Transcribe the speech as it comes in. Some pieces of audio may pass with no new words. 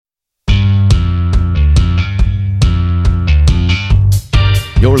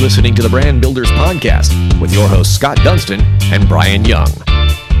You're listening to the Brand Builders Podcast with your hosts Scott Dunston and Brian Young.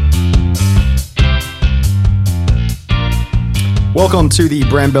 Welcome to the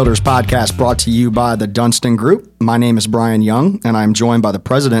Brand Builders Podcast, brought to you by the Dunston Group. My name is Brian Young, and I'm joined by the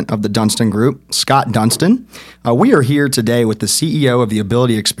president of the Dunston Group, Scott Dunston. We are here today with the CEO of the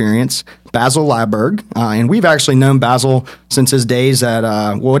Ability Experience, Basil Liburg, and we've actually known Basil since his days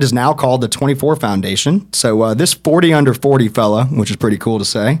at what is now called the 24 Foundation. So this 40 under 40 fella, which is pretty cool to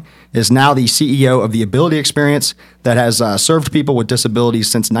say, is now the CEO of the Ability Experience that has served people with disabilities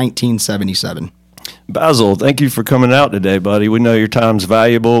since 1977. Basil, thank you for coming out today, buddy. We know your time's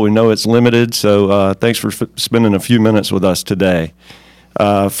valuable. We know it's limited, so thanks for spending a few minutes with us today.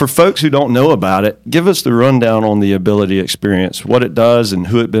 For folks who don't know about it, give us the rundown on the Ability Experience, what it does and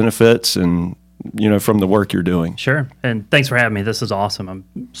who it benefits, and from the work you're doing. Sure, and thanks for having me. This is awesome.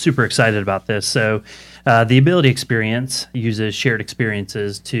 I'm super excited about this. So the Ability Experience uses shared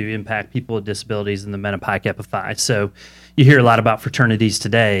experiences to impact people with disabilities in the Men of Pi Kappa Phi. So you hear a lot about fraternities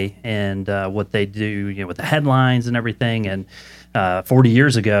today and what they do, with the headlines and everything. And 40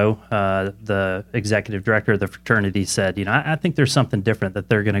 years ago, the executive director of the fraternity said, I think there's something different, that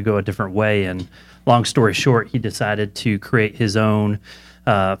they're going to go a different way. And long story short, he decided to create his own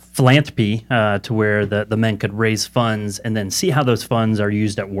philanthropy to where the men could raise funds and then see how those funds are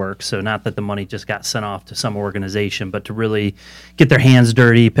used at work. So not that the money just got sent off to some organization, but to really get their hands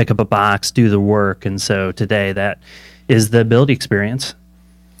dirty, pick up a box, do the work. And so today that is the Ability Experience.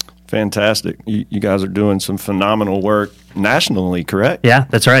 Fantastic. You guys are doing some phenomenal work nationally, correct? Yeah,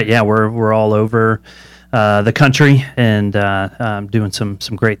 that's right. Yeah, we're all over the country and doing some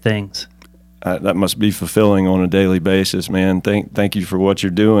great things. That must be fulfilling on a daily basis, man. Thank you for what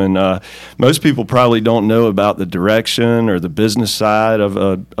you're doing. Most people probably don't know about the direction or the business side of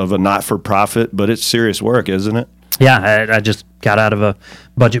a not-for-profit, but it's serious work, isn't it? Yeah, I just got out of a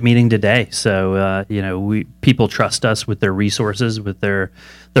budget meeting today. So, people trust us with their resources, with their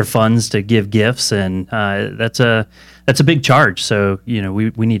funds to give gifts, and that's a big charge. So,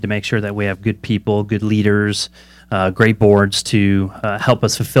 we need to make sure that we have good people, good leaders, great boards to help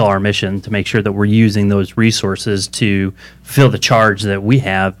us fulfill our mission, to make sure that we're using those resources to fulfill the charge that we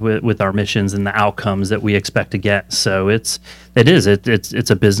have with our missions and the outcomes that we expect to get. So it's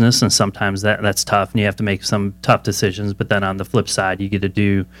a business, and sometimes that's tough, and you have to make some tough decisions. But then on the flip side, you get to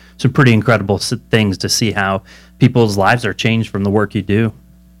do some pretty incredible things to see how people's lives are changed from the work you do.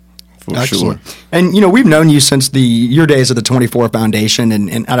 For Excellent. sure. And, we've known you since your days at the 24 Foundation,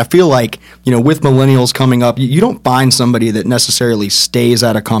 and I feel like, with millennials coming up, you don't find somebody that necessarily stays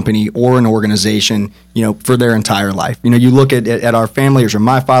at a company or an organization, for their entire life. You look at our family, or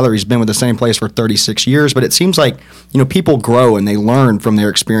my father, he's been with the same place for 36 years, but it seems like, people grow and they learn from their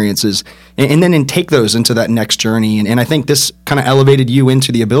experiences and then take those into that next journey. And I think this kind of elevated you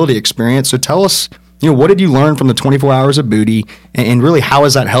into the Ability Experience. So tell us, what did you learn from the 24 hours of booty, and really how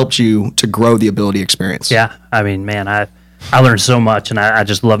has that helped you to grow the Ability Experience? Yeah, I mean, man, I learned so much, and I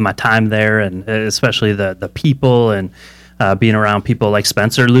just love my time there, and especially the people, and being around people like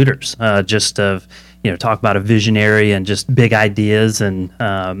Spencer Luters, talk about a visionary and just big ideas, and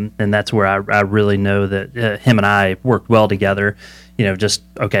that's where I really know that him and I worked well together.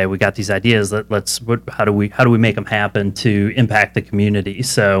 Okay, we got these ideas. How do we make them happen to impact the community?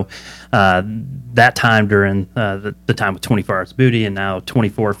 So that time during the time with 24 Hours of Booty and now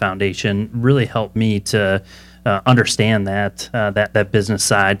 24 Foundation really helped me to understand that business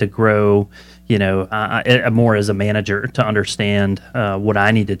side, to grow, more as a manager, to understand what I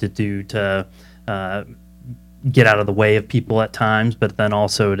needed to do to get out of the way of people at times, but then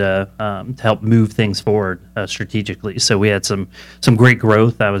also to help move things forward strategically. So we had some great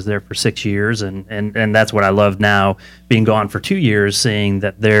growth. I was there for 6 years, and that's what I love now, being gone for 2 years, seeing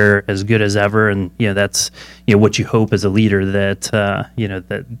that they're as good as ever. And that's what you hope as a leader, that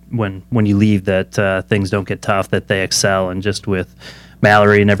that when you leave, that things don't get tough, that they excel. And just with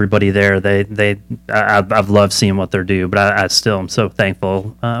Mallory and everybody there, I've loved seeing what they do. But I still am so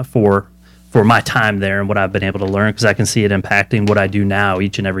thankful for my time there and what I've been able to learn, because I can see it impacting what I do now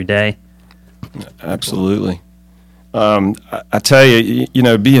each and every day. Absolutely. I tell you,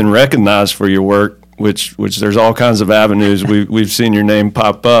 being recognized for your work, which there's all kinds of avenues. We've seen your name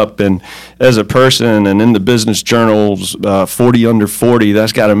pop up, and as a person and in the business journals, 40 under 40,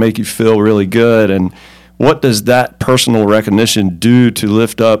 that's got to make you feel really good. And what does that personal recognition do to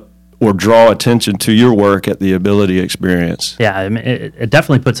lift up or draw attention to your work at the Ability Experience? Yeah, I mean, it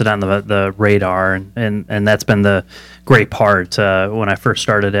definitely puts it on the radar, and that's been the great part. When I first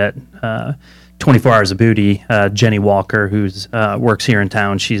started at 24 Hours of Booty, Jenny Walker, who's works here in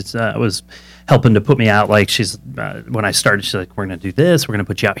town, she's was helping to put me out. Like she's when I started, she's like, "We're going to do this. We're going to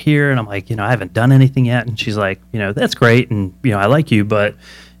put you out here." And I'm like, I haven't done anything yet. And she's like, "That's great, and I like you, but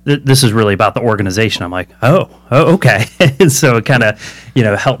this is really about the organization." I'm like, oh, okay. And so it kind of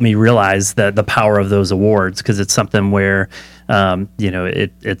helped me realize the power of those awards, because it's something where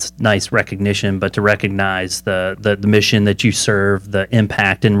it's nice recognition, but to recognize the mission that you serve, the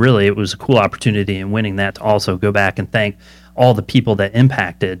impact, and really it was a cool opportunity in winning that to also go back and thank all the people that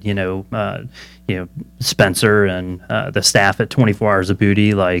impacted, Spencer and the staff at 24 Hours of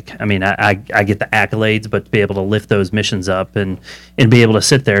Booty. Like, I mean, I get the accolades, but to be able to lift those missions up and be able to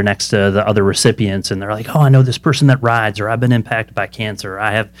sit there next to the other recipients, and they're like, "Oh, I know this person that rides," or "I've been impacted by cancer," or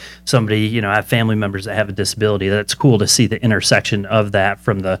 "I have somebody, I have family members that have a disability." That's cool to see the intersection of that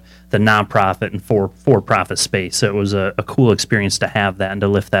from the nonprofit and for-profit space. So it was a cool experience to have that and to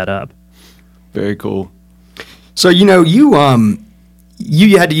lift that up. Very cool. So, you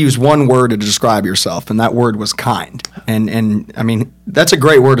had to use one word to describe yourself, and that word was kind. And I mean, that's a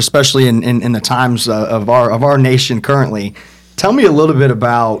great word, especially in the times of our nation currently. Tell me a little bit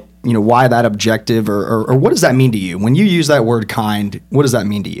about, why that objective, or what does that mean to you? When you use that word kind, what does that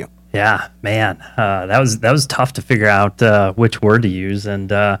mean to you? Yeah, man, that was tough to figure out which word to use,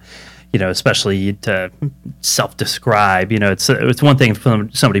 and especially to self-describe. It's one thing if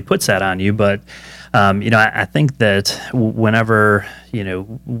somebody puts that on you, but I think that whenever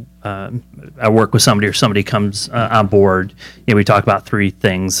I work with somebody or somebody comes on board, we talk about three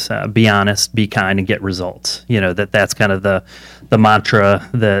things: be honest, be kind, and get results. That's kind of the mantra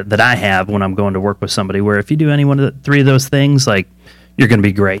that I have when I'm going to work with somebody. Where if you do any one of the three of those things, like, you're going to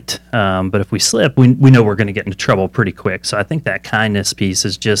be great. But if we slip, we know we're going to get into trouble pretty quick. So I think that kindness piece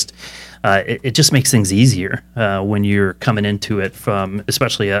is just, it just makes things easier when you're coming into it from,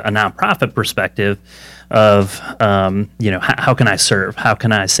 especially a nonprofit perspective of, how can I serve? How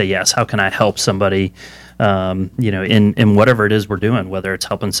can I say yes? How can I help somebody, in whatever it is we're doing, whether it's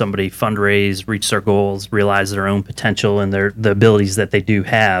helping somebody fundraise, reach their goals, realize their own potential and the abilities that they do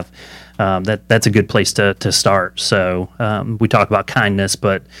have. That's a good place to start. So we talk about kindness,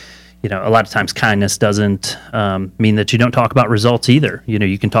 but a lot of times kindness doesn't mean that you don't talk about results either.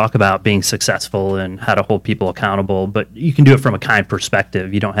 You can talk about being successful and how to hold people accountable, but you can do it from a kind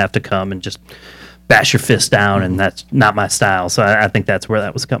perspective. You don't have to come and just bash your fist down, and that's not my style. So I think that's where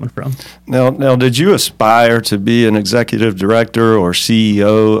that was coming from. Now, did you aspire to be an executive director or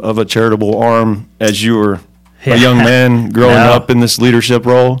CEO of a charitable arm as you were a young man growing up in this leadership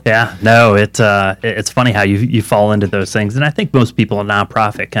role? Yeah, no, it's funny how you fall into those things. And I think most people in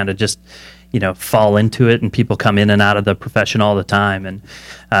nonprofit kind of just, fall into it, and people come in and out of the profession all the time. And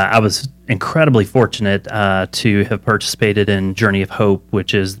I was incredibly fortunate to have participated in Journey of Hope,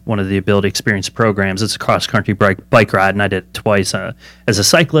 which is one of the Ability Experience programs. It's a cross-country bike ride, and I did it twice as a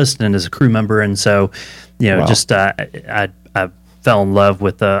cyclist and as a crew member. And so, Wow. just I fell in love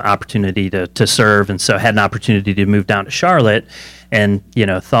with the opportunity to serve, and so had an opportunity to move down to Charlotte, and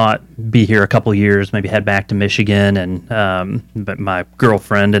thought be here a couple years, maybe head back to Michigan, and but my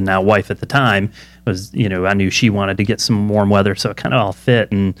girlfriend and now wife at the time was, I knew she wanted to get some warm weather, so it kind of all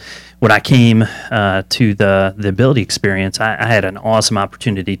fit. And when I came to the Ability Experience, I had an awesome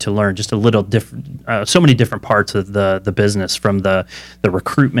opportunity to learn just a little different, so many different parts of the business, from the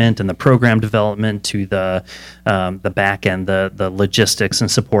recruitment and the program development to the back end, the logistics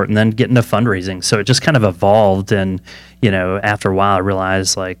and support, and then getting to fundraising. So it just kind of evolved, and after a while I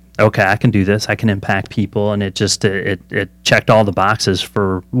realized, like, okay, I can do this. I can impact people, and it just it checked all the boxes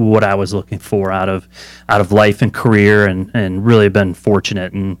for what I was looking for out of life and career, and really been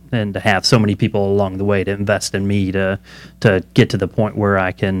fortunate and to have so many people along the way to invest in me to get to the point where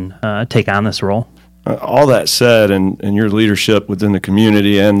I can take on this role. All that said, and your leadership within the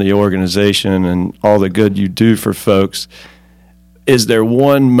community and the organization and all the good you do for folks, is there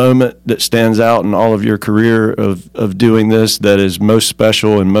one moment that stands out in all of your career of doing this that is most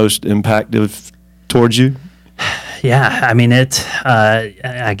special and most impactful towards you? Yeah, I mean,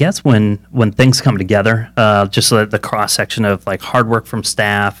 I guess when things come together, just the cross section of like hard work from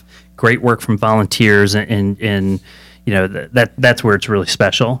staff, great work from volunteers, and that's where it's really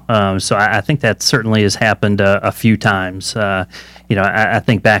special. So I think that certainly has happened a few times. I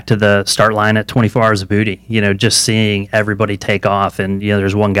think back to the start line at 24 Hours of Booty, just seeing everybody take off. And,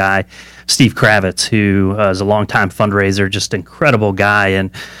 there's one guy, Steve Kravitz, who is a longtime fundraiser, just incredible guy. And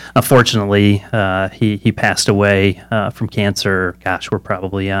unfortunately, he passed away from cancer. Gosh, we're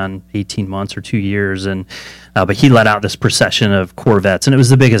probably on 18 months or 2 years. And but he let out this procession of Corvettes, and it was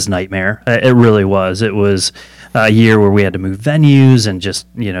the biggest nightmare. It really was. It was a year year where we had to move venues and just,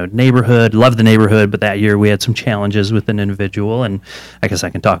 neighborhood, love the neighborhood. But that year we had some challenges with an individual, and I guess I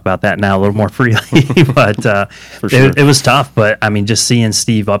can talk about that now a little more freely. But sure. it was tough. But I mean, just seeing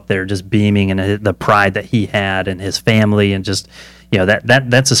Steve up there, just beaming, and the pride that he had and his family, and just,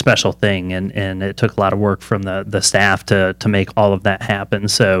 that's a special thing, and it took a lot of work from the staff to make all of that happen.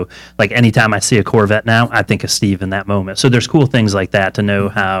 So, like, anytime I see a Corvette now, I think of Steve in that moment. So there's cool things like that to know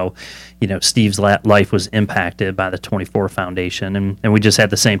how, Steve's life was impacted by the 24 Foundation. And we just had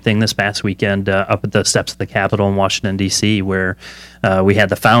the same thing this past weekend up at the steps of the Capitol in Washington, D.C., where we had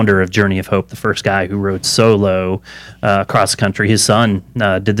the founder of Journey of Hope, the first guy who rode solo across the country. His son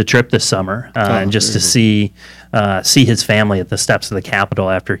did the trip this summer, and just to see his family at the steps of the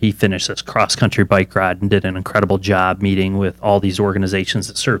Capitol after he finished this cross-country bike ride and did an incredible job meeting with all these organizations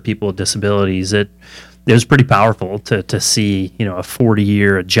that serve people with disabilities. It was pretty powerful to see, a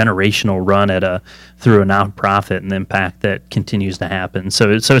 40-year, a generational run through a nonprofit, and the impact that continues to happen.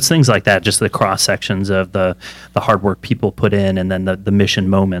 So it's things like that, just the cross sections of the hard work people put in, and then the mission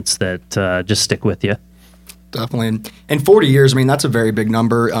moments that just stick with you. Definitely. And 40 years, I mean, that's a very big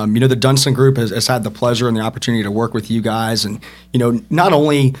number. The Dunston Group has had the pleasure and the opportunity to work with you guys. And, not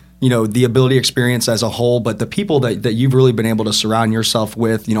only, the ability experience as a whole, but the people that you've really been able to surround yourself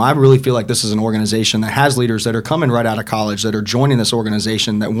with. I really feel like this is an organization that has leaders that are coming right out of college, that are joining this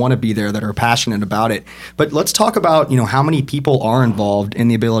organization, that want to be there, that are passionate about it. But let's talk about, how many people are involved in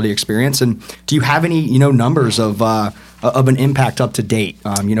the ability experience. And do you have any, numbers of an impact up to date,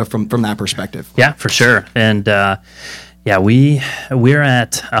 from that perspective? Yeah, for sure. And we're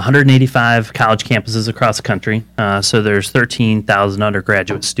at 185 college campuses across the country. So there's 13,000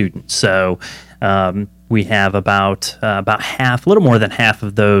 undergraduate students. So we have about half, a little more than half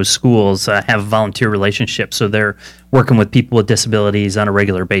of those schools have volunteer relationships. So they're working with people with disabilities on a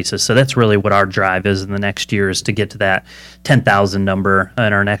regular basis. So that's really what our drive is in the next year, is to get to that 10,000 number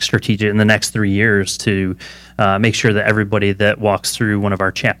in our next in the next 3 years, to make sure that everybody that walks through one of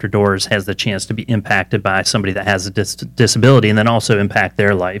our chapter doors has the chance to be impacted by somebody that has a disability, and then also impact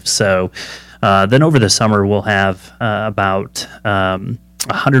their life. So then over the summer, we'll have about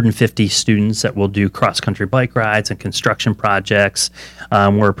 150 students that will do cross-country bike rides and construction projects.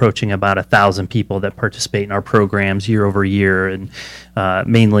 We're approaching about 1,000 people that participate in our programs year over year, and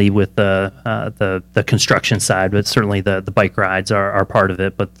mainly with the construction side, but certainly the bike rides are part of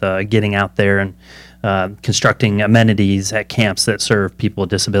it. But getting out there and constructing amenities at camps that serve people with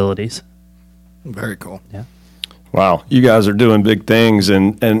disabilities. Very cool. Yeah. Wow, you guys are doing big things.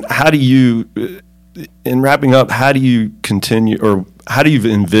 And how do you, in wrapping up, how do you continue, or how do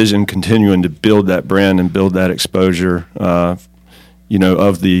you envision continuing to build that brand and build that exposure, of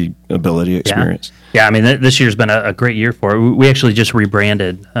the ability experience? Yeah, I mean, this year's been a great year for it. We actually just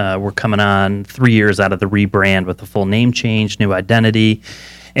rebranded. We're coming on 3 years out of the rebrand with a full name change, new identity.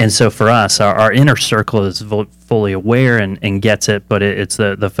 And so for us, our inner circle is fully aware and gets it, but it's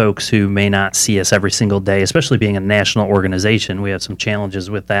the folks who may not see us every single day, especially being a national organization. We have some challenges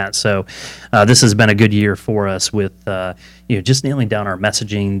with that. So this has been a good year for us with just nailing down our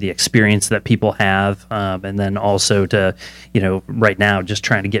messaging, the experience that people have, and then also to, right now, just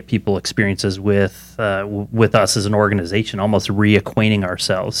trying to get people experiences with us as an organization, almost reacquainting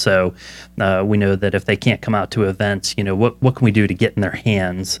ourselves. So we know that if they can't come out to events, what can we do to get in their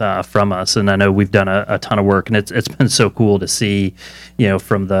hands from us? And I know we've done a ton of work, and it's been so cool to see,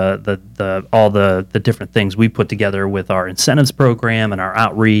 from all the different things we put together with our incentives program and our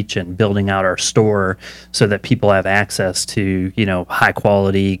outreach and building out our store so that people have access to, high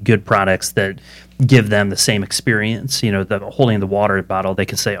quality, good products that give them the same experience. The holding the water bottle, they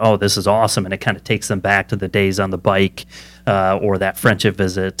can say, "Oh, this is awesome," and it kind of takes them back to the days on the bike or that friendship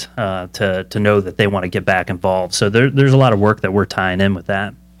visit to know that they want to get back involved. So there's a lot of work that we're tying in with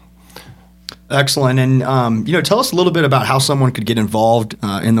that. Excellent. And, tell us a little bit about how someone could get involved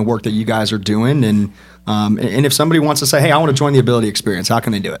in the work that you guys are doing. And if somebody wants to say, hey, I want to join the Ability Experience, how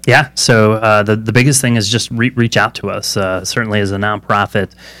can they do it? Yeah. So the biggest thing is just reach out to us. Certainly as a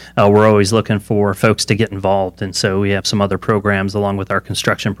nonprofit, we're always looking for folks to get involved. And so we have some other programs along with our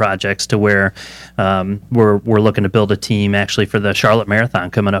construction projects to where we're looking to build a team actually for the Charlotte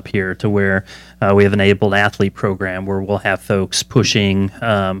Marathon coming up here, to where we have an enabled athlete program where we'll have folks pushing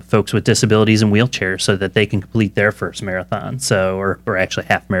folks with disabilities in wheelchairs so that they can complete their first marathon, or actually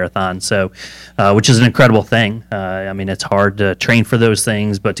half marathon. So, which is an incredible thing. I mean, it's hard to train for those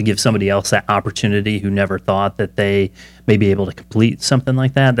things, but to give somebody else that opportunity who never thought that they may be able to complete something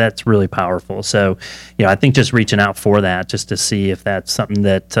like that, that's really powerful. So, I think just reaching out for that, just to see if that's something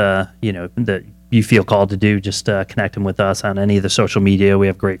that, that you feel called to do, just connecting with us on any of the social media. We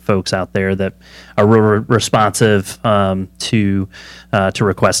have great folks out there that are real responsive to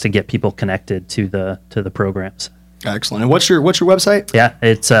requests to get people connected to the programs. Excellent. And what's your website? Yeah,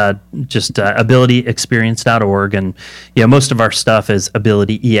 it's just abilityexperience.org, and most of our stuff is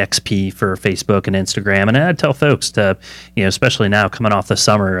Ability EXP for Facebook and Instagram. And I tell folks to, especially now coming off the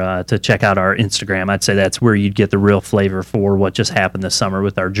summer, to check out our Instagram. I'd say that's where you'd get the real flavor for what just happened this summer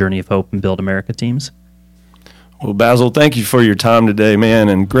with our Journey of Hope and Build America teams. Well, Basil, thank you for your time today, man,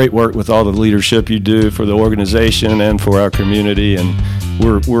 and great work with all the leadership you do for the organization and for our community. And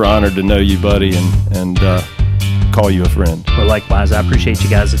we're honored to know you, buddy, and call you a friend. Well, likewise, I appreciate you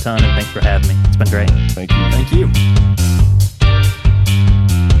guys a ton, and thanks for having me. It's been great. Thank you. Thank you.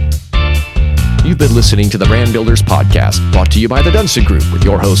 You've been listening to the Brand Builders Podcast, brought to you by the Dunston Group with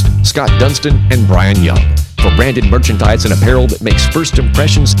your host, Scott Dunston and Brian Young. For branded merchandise and apparel that makes first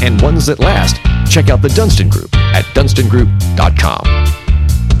impressions and ones that last, check out the Dunston Group at dunstongroup.com.